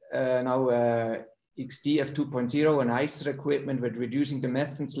now XDF 2.0 and ICER equipment with reducing the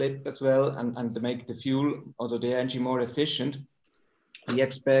methane slip as well, and to make the fuel, although the engine more efficient, we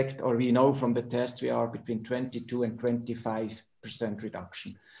expect, or we know from the test, we are between 22 and 25%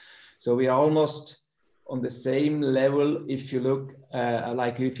 reduction. So we are almost on the same level if you look,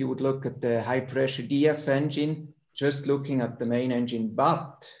 like if you would look at the high pressure DF engine, just looking at the main engine.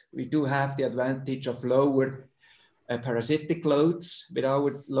 But we do have the advantage of lower parasitic loads with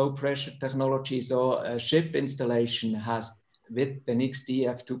our low pressure technology. So a ship installation has, with the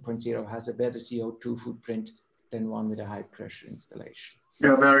XDF 2.0, has a better CO2 footprint than one with a high pressure installation.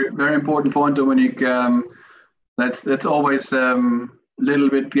 Yeah, very, very important point, Dominik. That's always little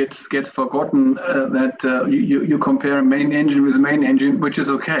bit gets forgotten, that you compare main engine with main engine, which is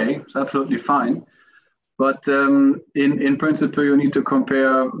okay, it's absolutely fine. But in principle, you need to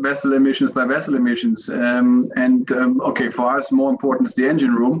compare vessel emissions by vessel emissions. Okay, for us, more important is the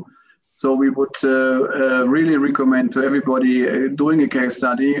engine room. So we would really recommend to everybody doing a case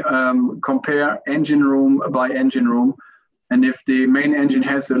study, compare engine room by engine room. And if the main engine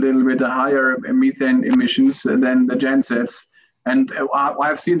has a little bit higher methane emissions than the gensets, and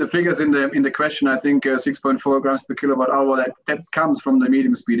I've seen the figures in the question, I think 6.4 grams per kilowatt hour, that comes from the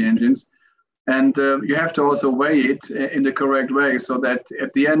medium speed engines. And you have to also weigh it in the correct way, so that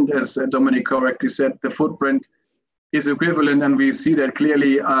at the end, as Dominik correctly said, the footprint is equivalent. And we see that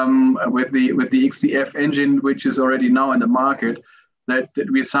clearly with the XDF engine, which is already now in the market, that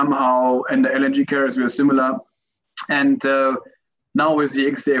we somehow, and the LNG carriers were similar. And now with the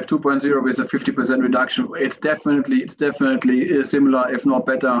XDF 2.0 with a 50% reduction, it's definitely similar, if not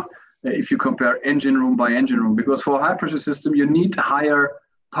better, if you compare engine room by engine room. Because for a high pressure system, you need higher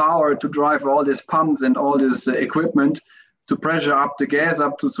power to drive all these pumps and all this equipment to pressure up the gas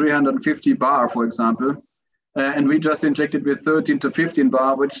up to 350 bar, for example. and we just injected with 13 to 15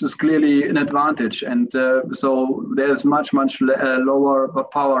 bar, which is clearly an advantage. And so there's much lower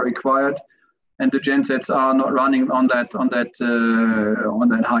power required, and the gensets are not running on that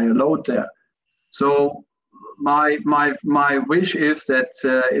higher load there. So my wish is that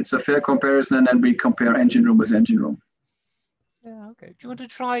it's a fair comparison, and we compare engine room with engine room. Yeah, okay. Do you want to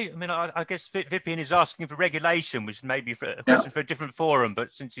try? I mean, I guess Vipian is asking for regulation, which may be a question for a different forum,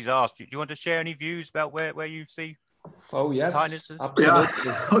 but since he's asked you, do you want to share any views about where you see? Oh, yes, tightnesses? absolutely.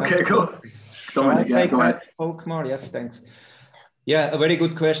 Yeah. Okay, cool. Dominik, go ahead. Volkmar, yes, thanks. Yeah, a very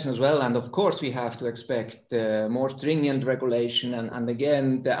good question as well. And of course, we have to expect more stringent regulation. And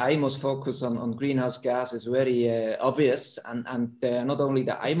again, the IMO's focus on greenhouse gas is very obvious. And not only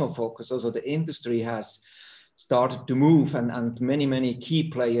the IMO focus, also the industry has started to move, and many key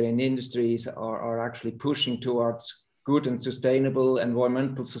players in industries are actually pushing towards good and sustainable,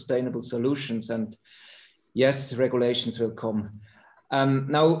 environmental sustainable solutions. And yes, regulations will come.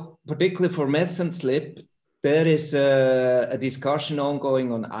 Now, particularly for methane slip, there is a discussion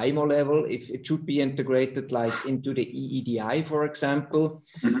ongoing on IMO level if it should be integrated like into the EEDI, for example,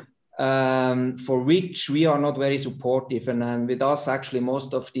 for which we are not very supportive. And with us, actually,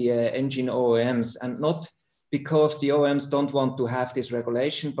 most of the engine OEMs, and not because the OEMs don't want to have this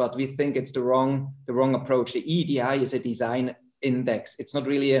regulation, but we think it's the wrong approach. The EEDI is a design index. It's not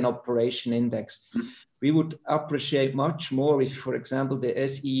really an operation index. We would appreciate much more if, for example, the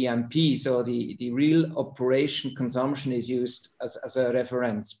SEMP, so the real operation consumption, is used as a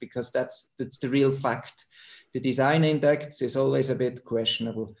reference, because that's the real fact. The design index is always a bit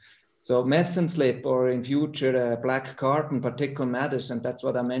questionable. So methane slip, or in future black carbon, particulate matters, and that's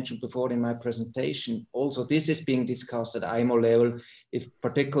what I mentioned before in my presentation. Also, this is being discussed at IMO level, if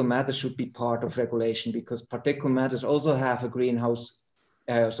particulate matter should be part of regulation, because particulate matters also have a greenhouse,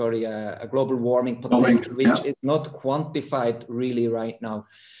 a global warming potential, which is not quantified really right now.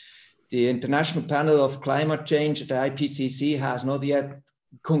 The International Panel of Climate Change, the IPCC, has not yet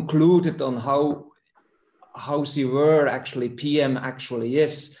concluded on how severe actually PM actually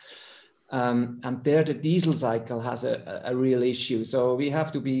is. And there the diesel cycle has a real issue. So we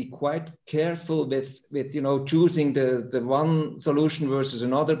have to be quite careful with choosing the one solution versus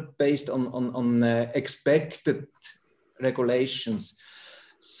another based on expected regulations.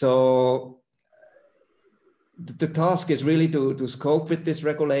 So the task is really to scope with these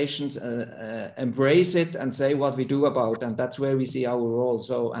regulations, embrace it, and say what we do about, and that's where we see our role.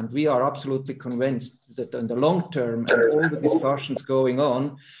 So, and we are absolutely convinced that in the long term, and all the discussions going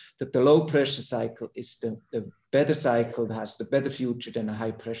on, that the low pressure cycle is the better cycle, that has the better future than a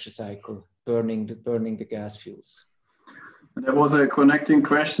high pressure cycle burning the gas fuels. There was a connecting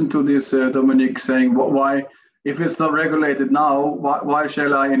question to this, Dominik, saying why, if it's not regulated now, why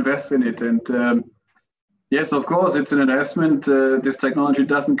shall I invest in it? And yes, of course, it's an investment. This technology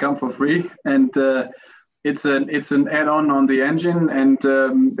doesn't come for free, and it's an add-on on the engine, and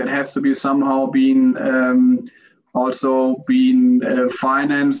that has to be somehow also being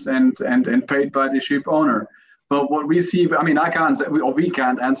financed and paid by the ship owner. But what we see, I mean, we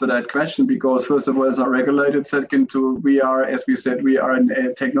can't answer that question, because first of all, it's not regulated. Second, we are, as we said, we are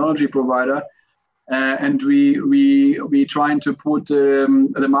a technology provider, and we trying to put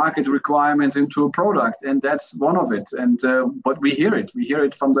the market requirements into a product, and that's one of it. And but we hear it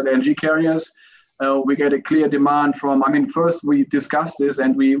from the LNG carriers. We get a clear demand from. I mean, first we discussed this,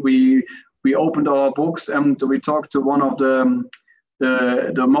 and we opened our books, and we talked to one of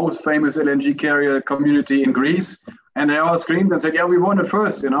the most famous LNG carrier community in Greece, and they all screamed and said, "Yeah, we want it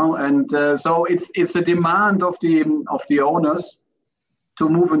first," And so it's a demand of the owners to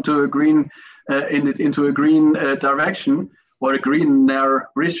move into a green direction, or a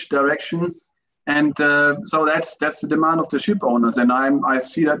green-rich direction, and so that's the demand of the ship owners, and I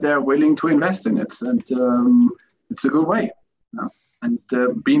see that they're willing to invest in it, and it's a good way. And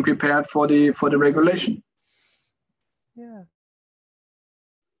being prepared for the regulation. Yeah.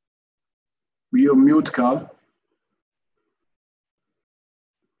 You're mute, Carl.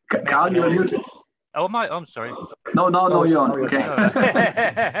 Carl, you're muted. Oh, I'm sorry. No, you're on. Okay.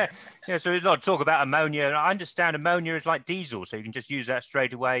 Yeah, so there's a lot of talk about ammonia. I understand ammonia is like diesel, so you can just use that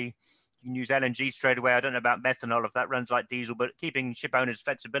straight away. You can use LNG straight away. I don't know about methanol, if that runs like diesel, but keeping ship owners'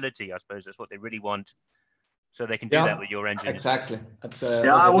 flexibility, I suppose that's what they really want. So they can do that with your engine. Exactly. That's,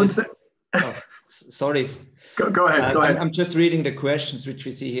 I would say. Sorry. Go ahead. I'm just reading the questions which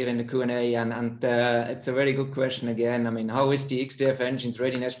we see here in the Q&A, and it's a very good question again. I mean, how is the XDF engine's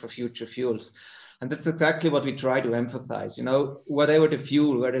readiness for future fuels? And that's exactly what we try to emphasize. Whatever the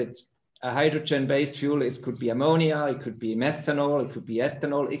fuel, whether it's hydrogen, whether it's methanol, whether it's LNG, whether it's ammonia, we have to a hydrogen-based fuel. It could be ammonia, it could be methanol, it could be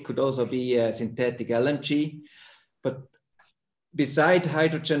ethanol, it could also be synthetic LNG. But beside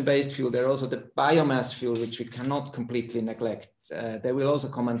hydrogen-based fuel, there are also the biomass fuel, which we cannot completely neglect. They will also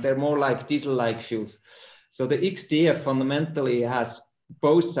come, and they're more like diesel-like fuels. So the XDF fundamentally has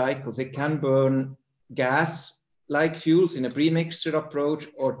both cycles. It can burn gas-like fuels in a pre-mixture approach,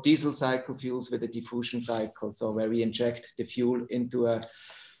 or diesel cycle fuels with a diffusion cycle. So where we inject the fuel into a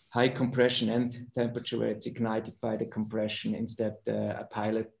high compression end temperature where it's ignited by the compression instead a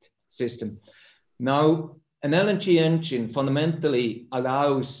pilot system. Now, an LNG engine fundamentally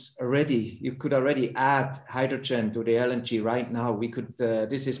allows you could already add hydrogen to the LNG right now. We could,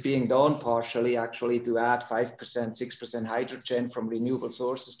 this is being done partially actually to add 5%, 6% hydrogen from renewable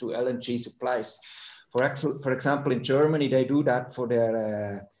sources to LNG supplies. For example, in Germany, they do that for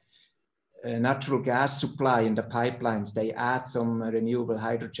their natural gas supply in the pipelines. They add some renewable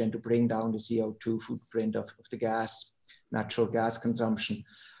hydrogen to bring down the CO2 footprint of the natural gas consumption.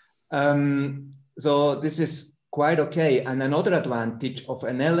 So this is quite okay. And another advantage of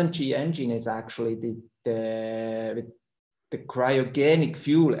an LNG engine is actually the cryogenic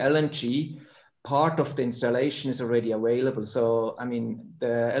fuel LNG. Part of the installation is already available. So, I mean,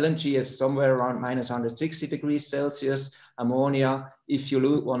 the LNG is somewhere around minus 160 degrees Celsius. Ammonia, if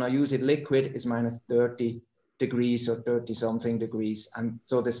you want to use it liquid, is minus 30 degrees or 30 something degrees. And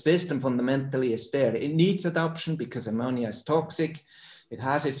so the system fundamentally is there. It needs adoption because ammonia is toxic. It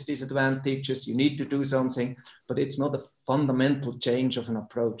has its disadvantages. You need to do something, but it's not a fundamental change of an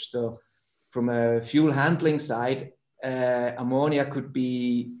approach. So from a fuel handling side, ammonia could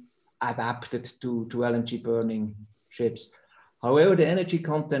be adapted to LNG burning ships. However, the energy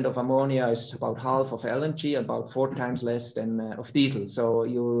content of ammonia is about half of LNG, about 4 times less than of diesel. So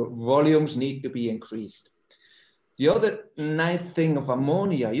your volumes need to be increased. The other nice thing of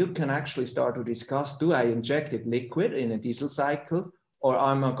ammonia, you can actually start to discuss, do I inject it liquid in a diesel cycle, or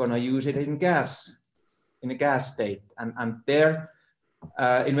am I gonna use it in a gas state? And their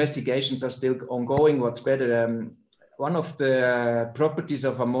investigations are still ongoing. What's better, one of the properties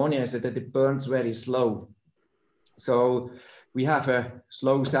of ammonia is that it burns very slow. So we have a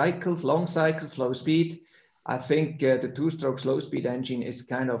slow cycle, long cycle, slow speed. I think the 2-stroke slow-speed engine is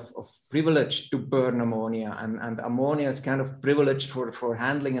kind of privileged to burn ammonia, and ammonia is kind of privileged for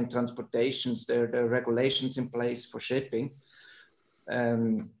handling and transportations. There are regulations in place for shipping,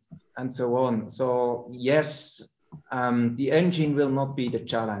 and so on. So yes, the engine will not be the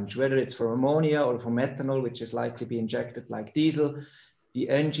challenge, whether it's for ammonia or for methanol, which is likely to be injected like diesel. The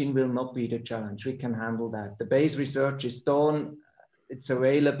engine will not be the challenge. We can handle that. The base research is done. It's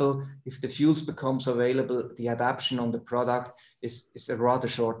available. If the fuels becomes available, the adaptation on the product is a rather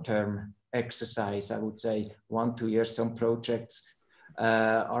short-term exercise. I would say 1-2 years. Some projects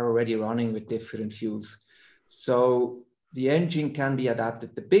are already running with different fuels. So the engine can be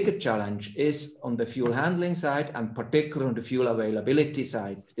adapted. The bigger challenge is on the fuel handling side, and particularly on the fuel availability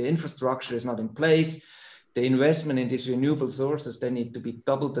side. The infrastructure is not in place. The investment in these renewable sources, they need to be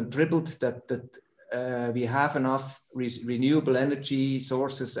doubled and tripled, that we have enough renewable energy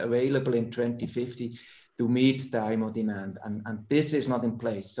sources available in 2050 to meet the IMO demand. And this is not in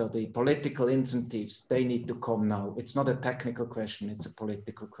place. So the political incentives, they need to come now. It's not a technical question, it's a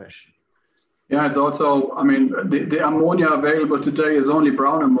political question. Yeah, it's also, I mean, the ammonia available today is only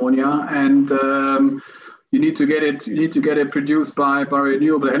brown ammonia, and you need to get it produced by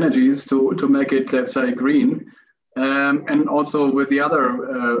renewable energies to make it, let's say, green. And also with the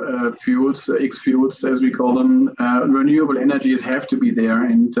other fuels, X fuels as we call them, renewable energies have to be there.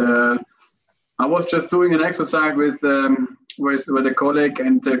 And I was just doing an exercise with a colleague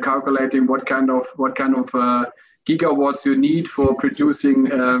and calculating what kind of gigawatts you need for producing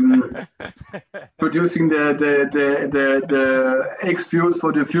the X fuels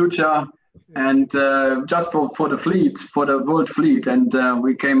for the future, and just for the fleet, for the world fleet. And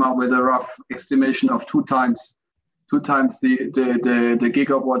we came up with a rough estimation of two times the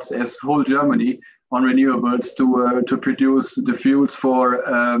gigawatts as whole Germany on renewables to produce the fuels for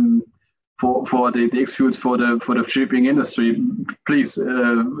the X fuels for the shipping industry. Please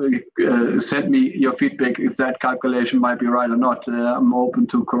send me your feedback if that calculation might be right or not. I'm open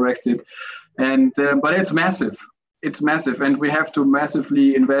to correct it. And but it's massive. It's massive, and we have to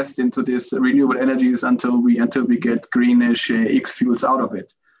massively invest into these renewable energies until we get greenish X fuels out of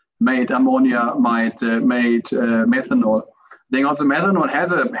it. Made ammonia, made methanol. Then also methanol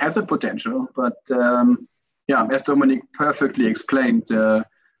has a potential, but yeah, as Dominik perfectly explained,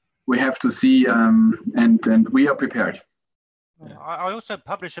 we have to see, and we are prepared. I also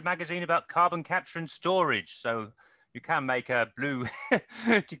publish a magazine about carbon capture and storage. So you can make a blue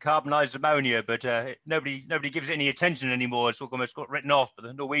decarbonized ammonia, but nobody gives it any attention anymore. It's almost got written off. But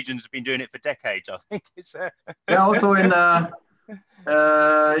the Norwegians have been doing it for decades, I think. It's yeah. Also in the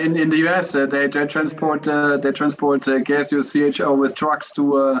US, they transport gaseous CHO with trucks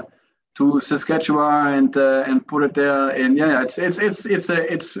to Saskatchewan and put it there. And yeah, it's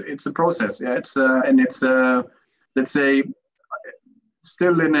a process. Yeah, it's let's say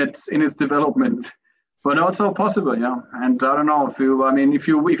still in its development, but also possible. Yeah, and I don't know if you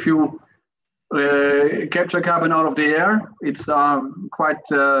capture carbon out of the air, it's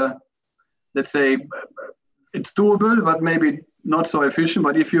quite let's say it's doable, but maybe not so efficient.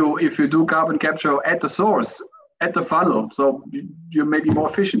 But if you do carbon capture at the source, at the funnel, so you may be more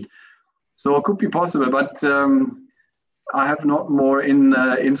efficient. So it could be possible, but I have not more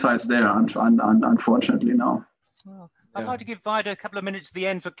insights there, unfortunately, now. Well, I'd like to give Vida a couple of minutes at the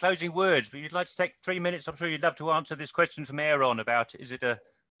end for closing words, but you'd like to take 3 minutes. I'm sure you'd love to answer this question from Aaron about, is it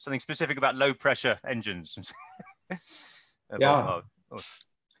something specific about low pressure engines? Yeah,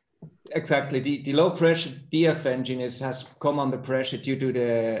 exactly. The low pressure DF engine has come under pressure due to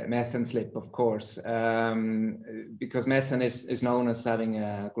the methane slip, of course, because methane is known as having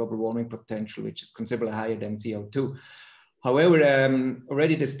a global warming potential, which is considerably higher than CO2. However,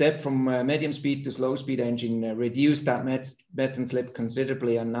 already the step from medium speed to slow speed engine reduced that methane slip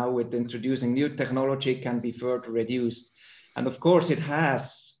considerably, and now with introducing new technology, it can be further reduced. And of course, it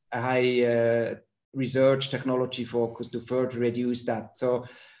has a high research technology focus to further reduce that. So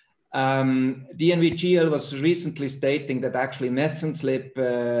DNVGL was recently stating that actually methane slip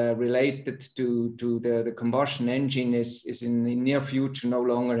related to the combustion engine is in the near future no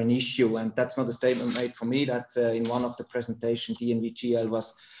longer an issue. And that's not a statement made for me. That's in one of the presentations DNVGL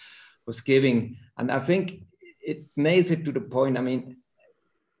was giving. And I think it nails it to the point. I mean,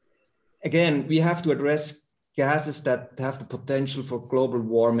 again, we have to address gases that have the potential for global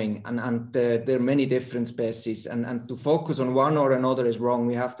warming, and there are many different species, and to focus on one or another is wrong.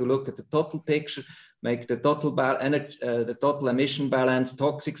 We have to look at the total picture, make the total emission balance,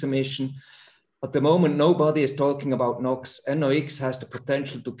 toxic emission. At the moment, nobody is talking about NOx. NOx has the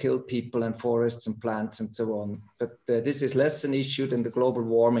potential to kill people and forests and plants and so on. But this is less an issue than the global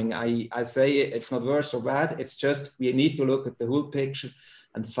warming. I say it's not worse or bad. It's just we need to look at the whole picture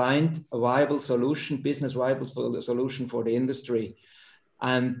and find a viable solution, business viable solution for the industry.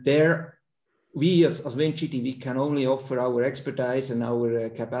 And there, we as WinGD, we can only offer our expertise and our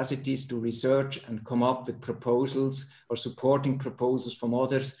capacities to research and come up with proposals or supporting proposals from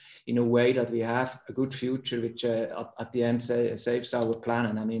others in a way that we have a good future, which at the end saves our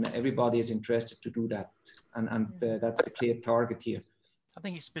planet. I mean, everybody is interested to do that. And that's the clear target here. I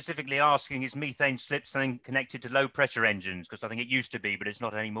think he's specifically asking, is methane slip something connected to low pressure engines? Because I think it used to be, but it's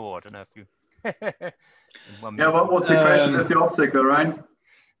not anymore. I don't know if you... Yeah, what was the question? Is the obstacle, right?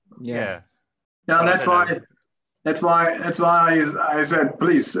 Yeah. Yeah, well, that's why I said,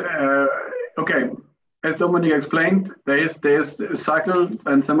 please, okay, as Dominik explained, there is a cycle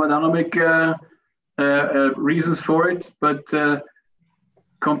and thermodynamic reasons for it, but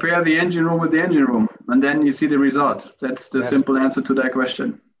compare the engine room with the engine room, and then you see the result. That's the simple answer to that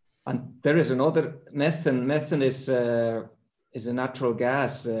question. And there is another methane. Methane is a natural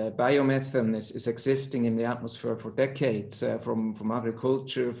gas. Biomethane is existing in the atmosphere for decades, from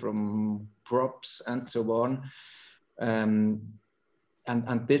agriculture, from crops, and so on. And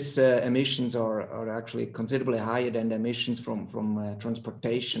these emissions are actually considerably higher than the emissions from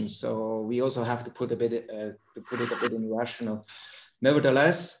transportation. So we also have to put it a bit in rational.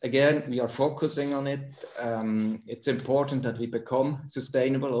 Nevertheless, again, we are focusing on it. It's important that we become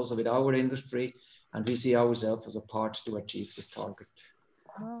sustainable also with our industry, and we see ourselves as a part to achieve this target.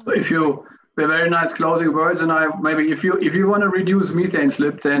 So if you very nice closing words, and maybe if you want to reduce methane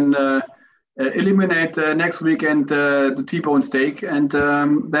slip, then eliminate next weekend the T-bone steak, and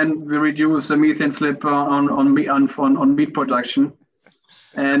then we reduce the methane slip on meat production.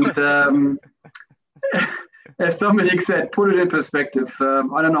 And as Dominik said, put it in perspective.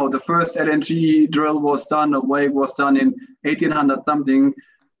 I don't know, the first LNG drill was done in 1800 something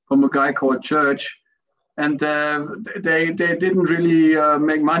from a guy called Church. And they didn't really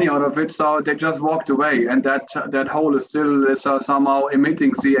make money out of it, so they just walked away. And that hole is still somehow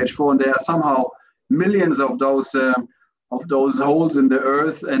emitting CH4, and there are somehow millions of those holes in the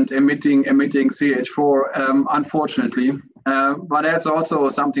earth and emitting CH4, unfortunately. But that's also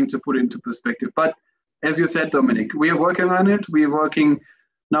something to put into perspective. But as you said, Dominik, we are working on it. We are working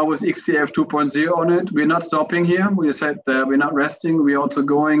now with XTF 2.0 on it. We're not stopping here. We said we're not resting. We're also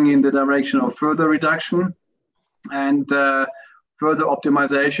going in the direction of further reduction and further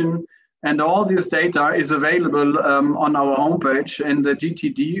optimization. And all this data is available on our homepage, and the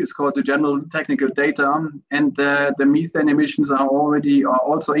GTD is called the General Technical Data, and the methane emissions are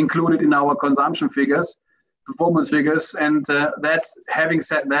also included in our consumption figures, performance figures, and having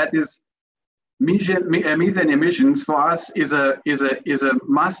said that, is methane emissions for us is a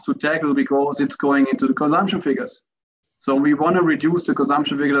must to tackle because it's going into the consumption figures. So we want to reduce the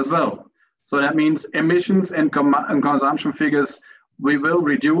consumption figure as well. So that means emissions and consumption figures we will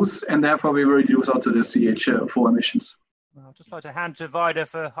reduce, and therefore we will reduce also the CH4 emissions. Well, I'd just like to hand to Vida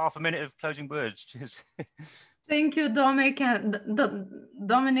for half a minute of closing words. Cheers. Thank you, Dominik and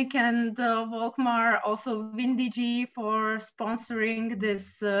Volkmar, also WinGD for sponsoring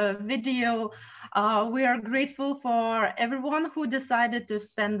this video. We are grateful for everyone who decided to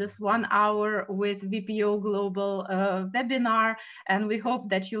spend this 1 hour with VPOGlobal webinar, and we hope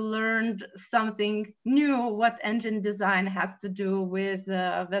that you learned something new, what engine design has to do with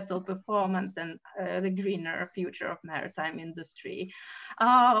vessel performance and the greener future of maritime industry.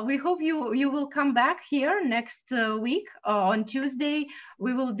 We hope you will come back here next week. On Tuesday,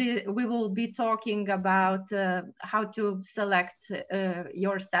 we will be talking about how to select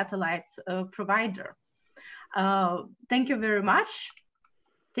your satellite provider. Thank you very much.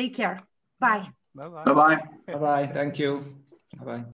 Take care. Bye. Bye-bye. Bye-bye. Bye-bye. Thank you. Bye-bye.